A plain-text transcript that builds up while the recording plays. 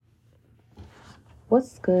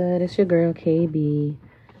What's good? It's your girl KB.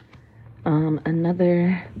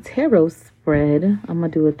 Another tarot spread. I'm gonna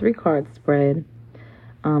do a 3-card spread.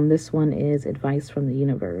 This one is advice from the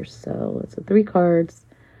universe. So it's 3 cards.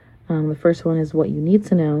 The first one is what you need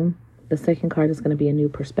to know. The second card is going to be a new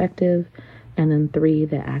perspective, and then 3,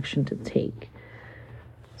 the action to take.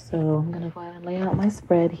 So I'm gonna go ahead and lay out my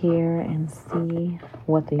spread here and see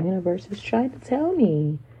what the universe is trying to tell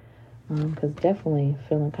me. Because definitely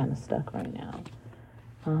feeling kind of stuck right now.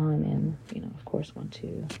 And, of course, want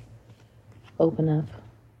to open up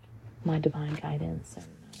my divine guidance and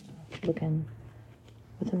looking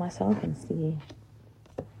within myself and see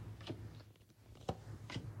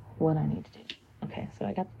what I need to do. Okay, so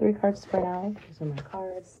I got the 3 cards spread out. These are my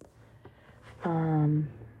cards.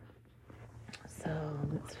 So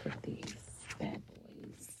let's put these bad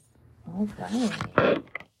boys. All right.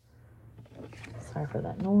 Sorry for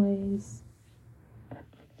that noise.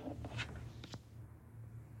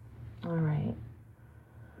 All right.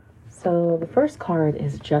 So the first card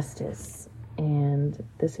is Justice, and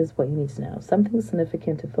this is what you need to know. Something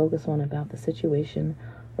significant to focus on about the situation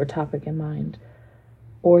or topic in mind,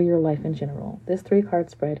 or your life in general. This 3-card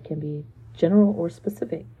spread can be general or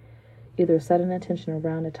specific. Either set an intention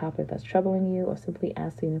around a topic that's troubling you, or simply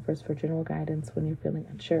ask the universe for general guidance when you're feeling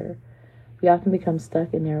unsure. We often become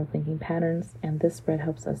stuck in narrow thinking patterns, and this spread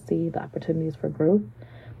helps us see the opportunities for growth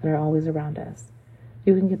that are always around us.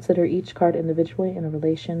 You can consider each card individually in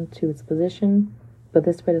relation to its position, but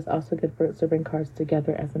this spread is also good for observing cards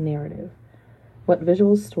together as a narrative. What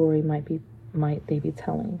visual story might they be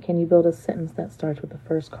telling? Can you build a sentence that starts with the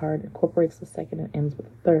first card, incorporates the second, and ends with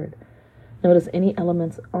the third? Notice any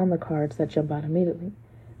elements on the cards that jump out immediately.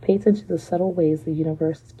 Pay attention to the subtle ways the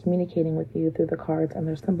universe is communicating with you through the cards and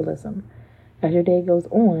their symbolism. As your day goes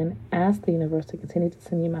on, ask the universe to continue to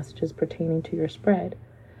send you messages pertaining to your spread.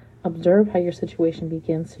 Observe how your situation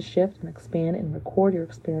begins to shift and expand, and record your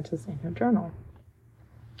experiences in your journal.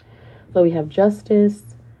 So we have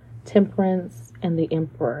Justice, Temperance, and the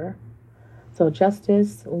Emperor. So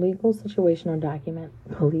Justice, legal situation or document,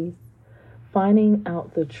 police, finding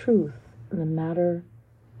out the truth in the matter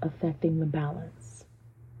affecting the balance.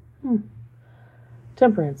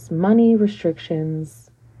 Temperance, money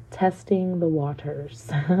restrictions, testing the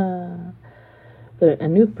waters. A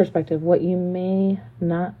new perspective, what you may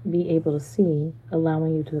not be able to see,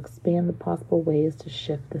 allowing you to expand the possible ways to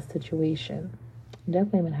shift the situation.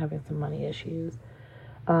 Definitely been having some money issues.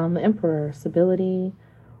 The Emperor, stability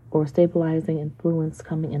or stabilizing influence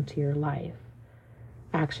coming into your life.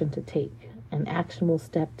 Action to take, an actionable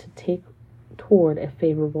step to take toward a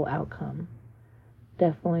favorable outcome.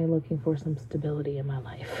 Definitely looking for some stability in my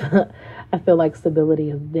life. I feel like stability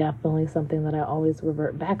is definitely something that I always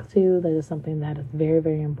revert back to. That is something that is very,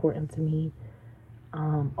 very important to me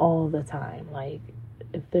all the time. Like,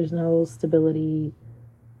 if there's no stability,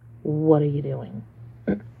 what are you doing?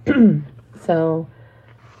 So,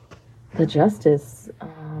 the Justice.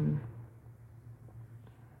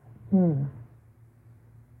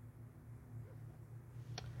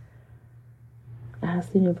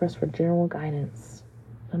 Ask the universe for general guidance.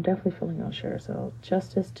 I'm definitely feeling unsure. So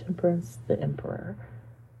Justice, Temperance, the Emperor.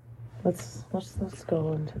 Let's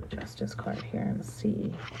go into the Justice card here and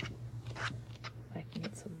see if I can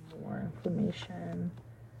get some more information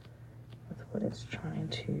with what it's trying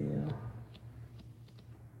to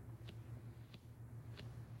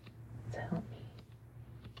tell me.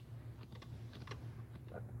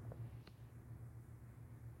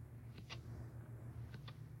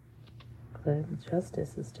 The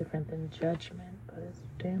Justice is different than Judgment, but it's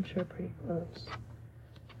damn sure pretty close.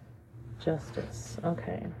 Justice,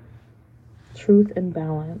 okay. Truth and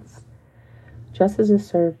balance. Justice is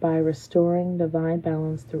served by restoring divine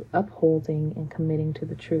balance through upholding and committing to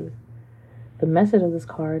the truth. The message of this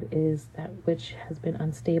card is that which has been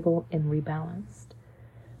unstable and rebalanced.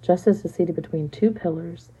 Justice is seated between 2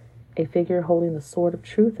 pillars, a figure holding the sword of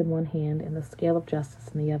truth in one hand and the scale of justice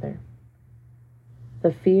in the other.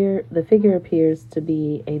 The figure appears to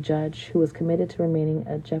be a judge who is committed to remaining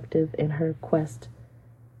objective in her quest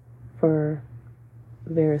for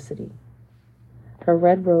veracity. Her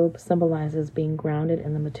red robe symbolizes being grounded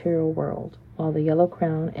in the material world, while the yellow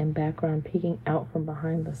crown and background peeking out from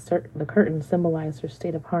behind the curtain symbolize her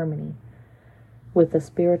state of harmony with the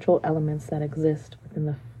spiritual elements that exist within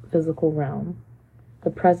the physical realm. The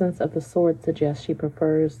presence of the sword suggests she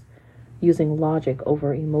prefers using logic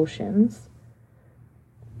over emotions,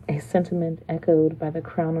 a sentiment echoed by the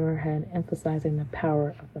crown on her head, emphasizing the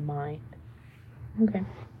power of the mind. Okay.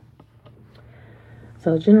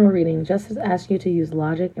 So, general reading. Justice asks you to use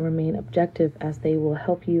logic and remain objective, as they will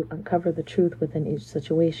help you uncover the truth within each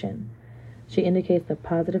situation. She indicates that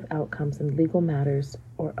positive outcomes in legal matters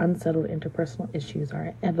or unsettled interpersonal issues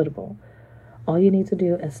are inevitable. All you need to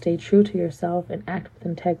do is stay true to yourself and act with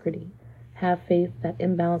integrity. Have faith that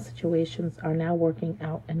imbalanced situations are now working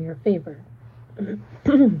out in your favor. I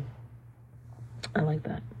like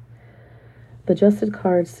that. The Justice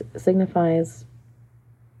card signifies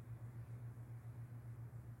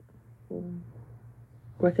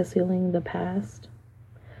reconciling the past,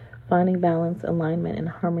 finding balance, alignment, and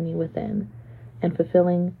harmony within, and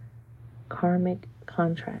fulfilling karmic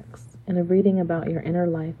contracts. In a reading about your inner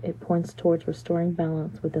life, it points towards restoring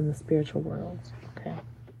balance within the spiritual world. Okay.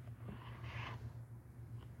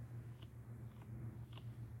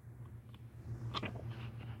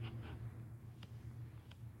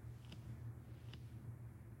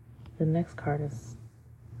 The next card is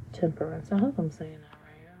Temperance. I hope I'm saying that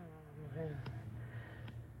right.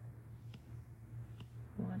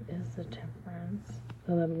 What is the Temperance?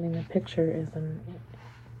 So I mean, the picture is an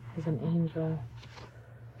angel.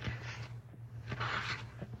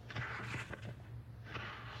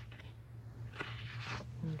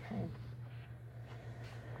 Okay.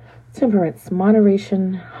 Temperance,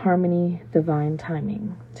 moderation, harmony, divine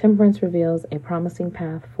timing. Temperance reveals a promising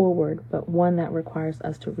path forward, but one that requires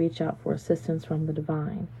us to reach out for assistance from the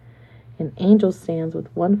divine. An angel stands with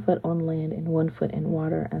 1 foot on land and 1 foot in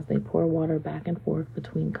water as they pour water back and forth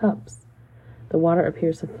between cups. The water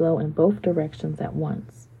appears to flow in both directions at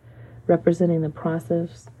once, representing the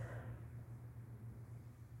process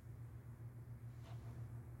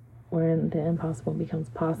wherein the impossible becomes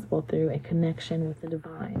possible through a connection with the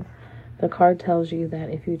divine. The card tells you that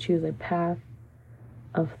if you choose a path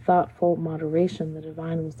of thoughtful moderation, the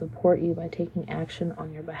divine will support you by taking action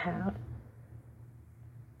on your behalf.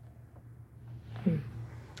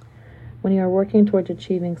 When you are working towards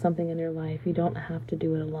achieving something in your life, you don't have to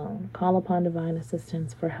do it alone. Call upon divine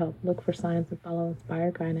assistance for help. Look for signs and follow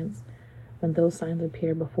inspired guidance when those signs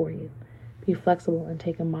appear before you. Be flexible and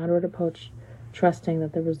take a moderate approach, trusting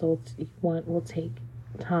that the results you want will take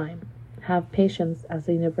time. Have patience as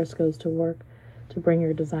the universe goes to work to bring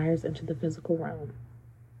your desires into the physical realm.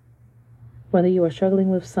 Whether you are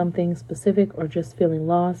struggling with something specific or just feeling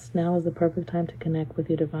lost, now is the perfect time to connect with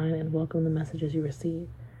your divine and welcome the messages you receive.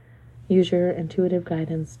 Use your intuitive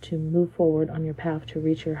guidance to move forward on your path to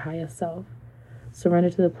reach your highest self. Surrender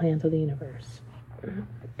to the plans of the universe.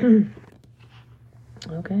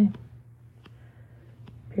 Okay.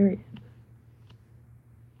 Period.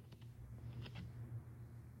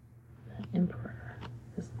 The Emperor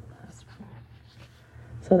is the last one.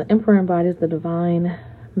 So the Emperor embodies the divine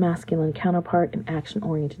masculine counterpart in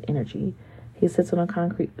action-oriented energy. He sits on a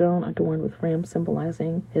concrete throne adorned with rams,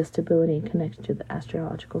 symbolizing his stability and connection to the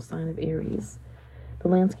astrological sign of Aries. The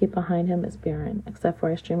landscape behind him is barren, except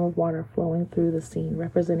for a stream of water flowing through the scene,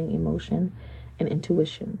 representing emotion and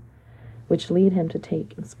intuition, which lead him to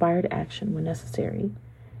take inspired action when necessary.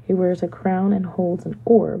 He wears a crown and holds an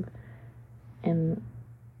orb, and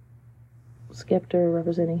scepter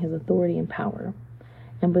representing his authority and power.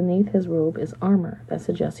 And beneath his robe is armor that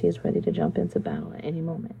suggests he is ready to jump into battle at any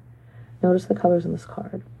moment. Notice the colors in this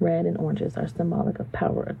card. Red and oranges are symbolic of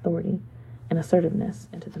power, authority, and assertiveness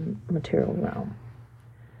into the material realm.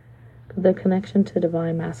 The connection to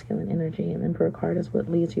divine masculine energy in the Emperor card is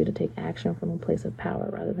what leads you to take action from a place of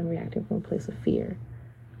power rather than reacting from a place of fear.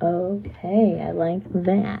 Okay, I like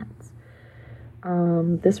that.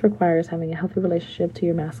 This requires having a healthy relationship to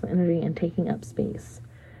your masculine energy and taking up space.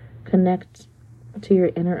 Connect to your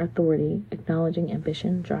inner authority, acknowledging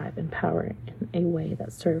ambition, drive, and power in a way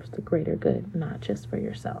that serves the greater good, not just for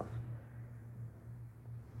yourself.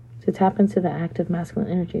 To tap into the active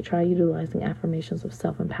masculine energy, try utilizing affirmations of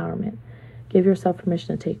self-empowerment. Give yourself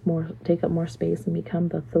permission to take up more space and become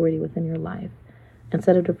the authority within your life,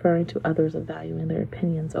 instead of deferring to others or valuing their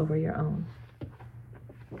opinions over your own.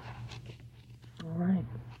 All right.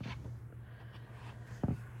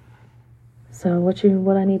 So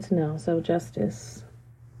what I need to know. So Justice,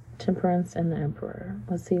 Temperance, and the Emperor.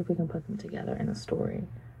 Let's see if we can put them together in a story.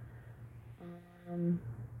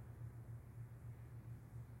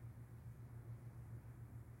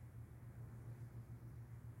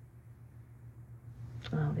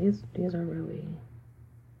 Oh, these are really,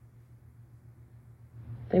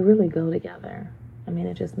 they really go together. I mean,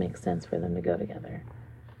 it just makes sense for them to go together.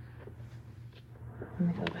 Let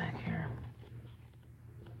me go back here.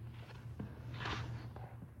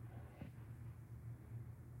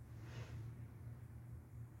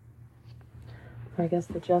 I guess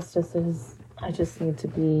the Justice is, I just need to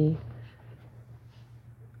be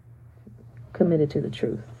committed to the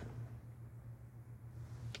truth.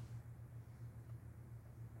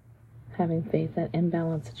 Having faith that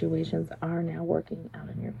imbalanced situations are now working out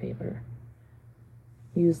in your favor.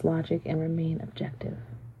 Use logic and remain objective.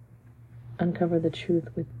 Uncover the truth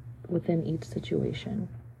within each situation.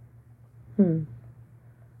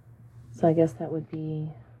 So I guess that would be,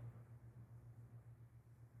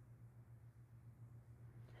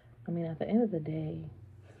 I mean, at the end of the day,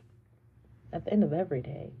 at the end of every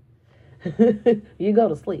day, you go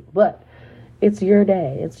to sleep. But it's your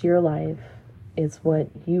day. It's your life. It's what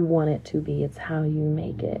you want it to be. It's how you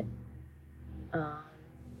make it.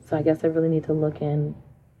 So I guess I really need to look in,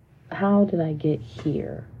 how did I get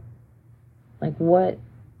here? Like, what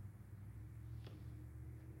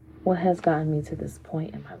has gotten me to this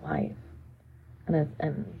point in my life? And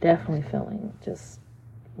I'm definitely feeling just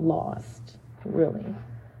lost, really.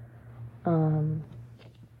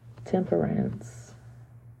 Temperance.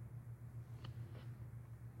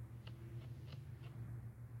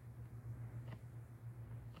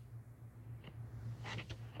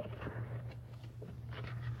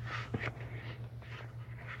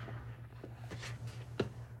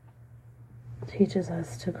 Teaches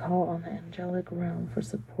us to call on the angelic realm for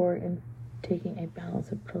support in taking a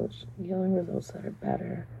balanced approach, yielding results that are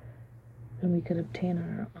better than we could obtain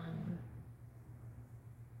on our own.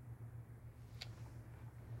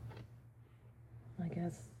 I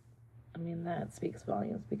guess, I mean, that speaks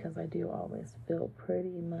volumes because I do always feel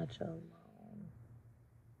pretty much alone.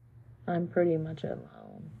 I'm pretty much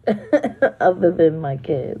alone, other than my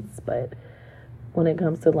kids. But when it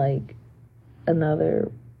comes to like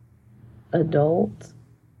another adult,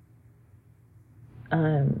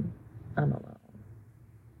 I'm alone.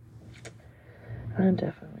 I'm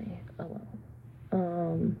definitely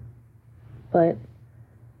alone. But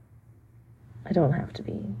I don't have to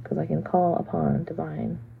be, because I can call upon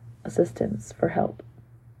divine assistance for help.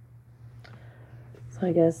 So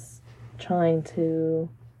I guess trying to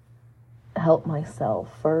help myself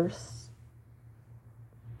first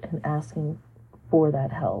and asking for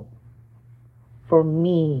that help for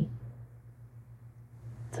me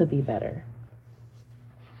to be better.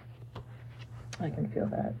 I can feel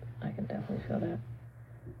that. I can definitely feel that.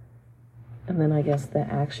 And then I guess the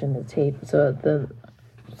action to take.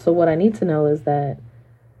 So what I need to know is that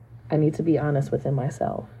I need to be honest within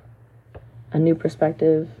myself. A new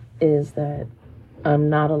perspective is that I'm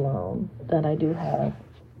not alone, that I do have,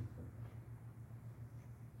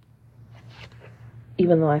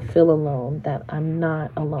 even though I feel alone, that I'm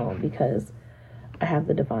not alone because I have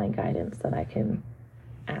the divine guidance that I can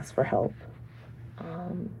ask for help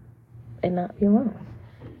and not be alone.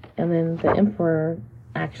 And then the Emperor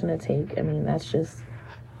action to take, I mean, that's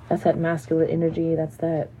that masculine energy, that's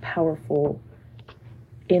that powerful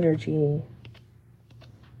energy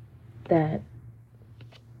that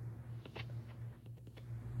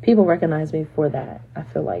people recognize me for that. I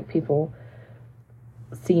feel like people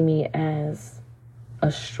see me as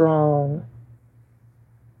a strong,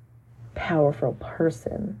 powerful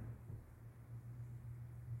person.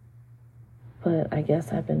 But I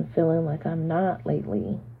guess I've been feeling like I'm not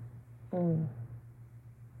lately.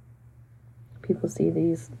 People see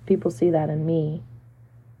that in me,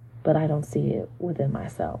 but I don't see it within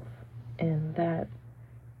myself. And that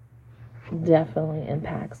definitely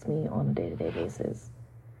impacts me on a day-to-day basis.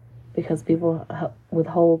 Because people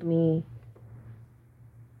withhold me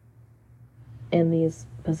in these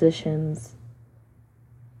positions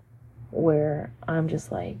where I'm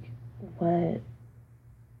just like, what?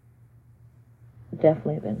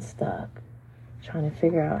 Definitely been stuck trying to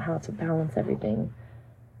figure out how to balance everything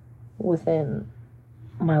within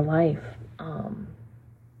my life.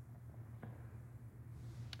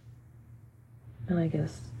 And I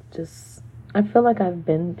guess just, I feel like I've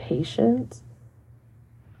been patient.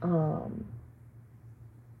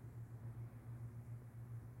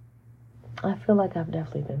 I feel like I've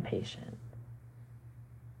definitely been patient.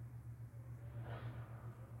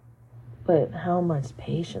 But how much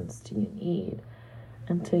patience do you need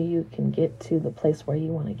until you can get to the place where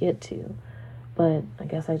you want to get to? But I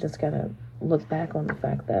guess I just gotta look back on the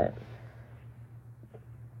fact that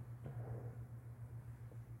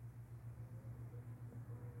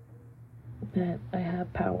I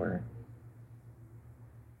have power.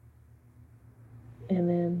 And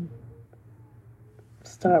then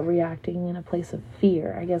start reacting in a place of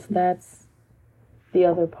fear. I guess that's the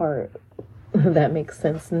other part that makes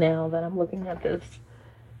sense now that I'm looking at this,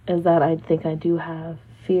 is that I think I do have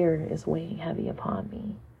fear is weighing heavy upon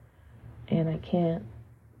me. And I can't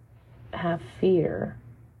have fear.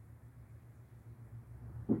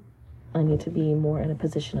 I need to be more in a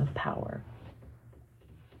position of power,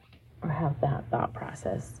 or have that thought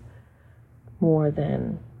process more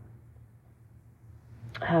than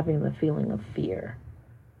having the feeling of fear.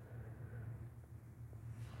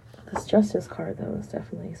 This Justice card, though, is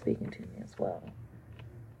definitely speaking to me as well.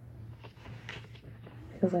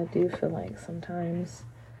 Because I do feel like sometimes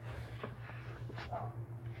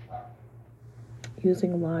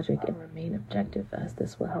using logic and remain objective, as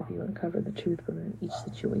this will help you uncover the truth within each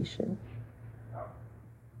situation.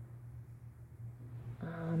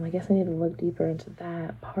 I guess I need to look deeper into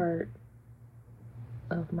that part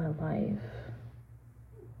of my life.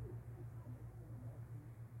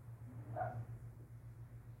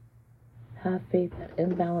 Have faith that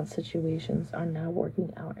imbalanced situations are now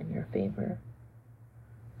working out in your favor.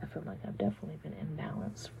 I feel like I've definitely been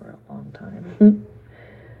imbalanced for a long time.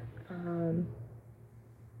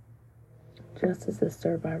 Justice is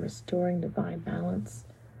served by restoring divine balance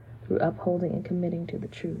through upholding and committing to the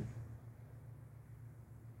truth.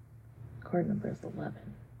 Card number is 11.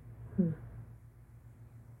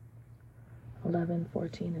 11,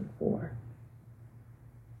 14, and 4.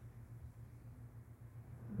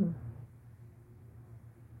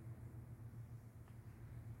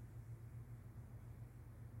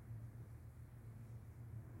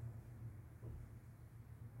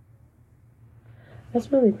 That's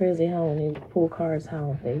really crazy how when you pull cards,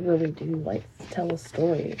 how they really do, like, tell a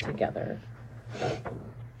story together.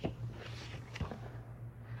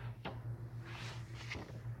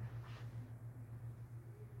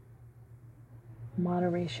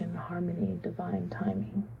 Moderation, harmony, divine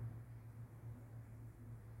timing.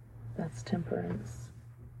 That's temperance.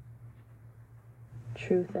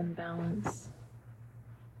 Truth and balance.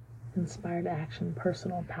 Inspired action,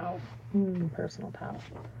 personal power. Personal power.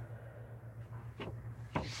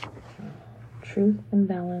 Truth and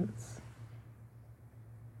balance.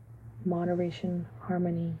 Moderation,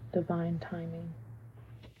 harmony, divine timing.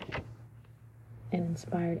 And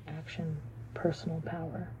inspired action, personal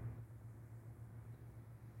power.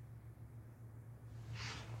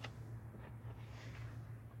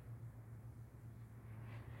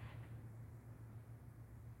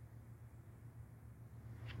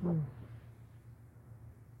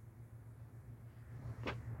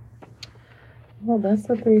 Well, that's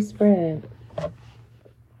the 3 spread.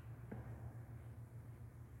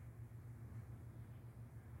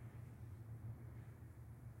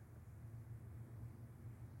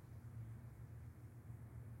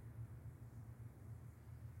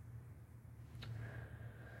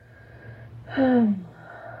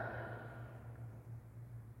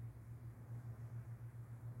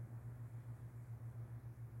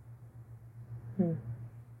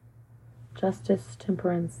 Justice,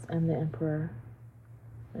 Temperance, and the Emperor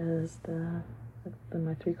is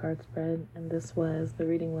my 3 card spread, and the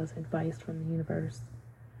reading was advice from the universe.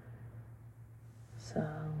 So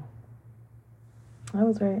that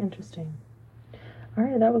was very interesting. All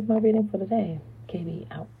right, that was my reading for today. KB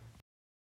out.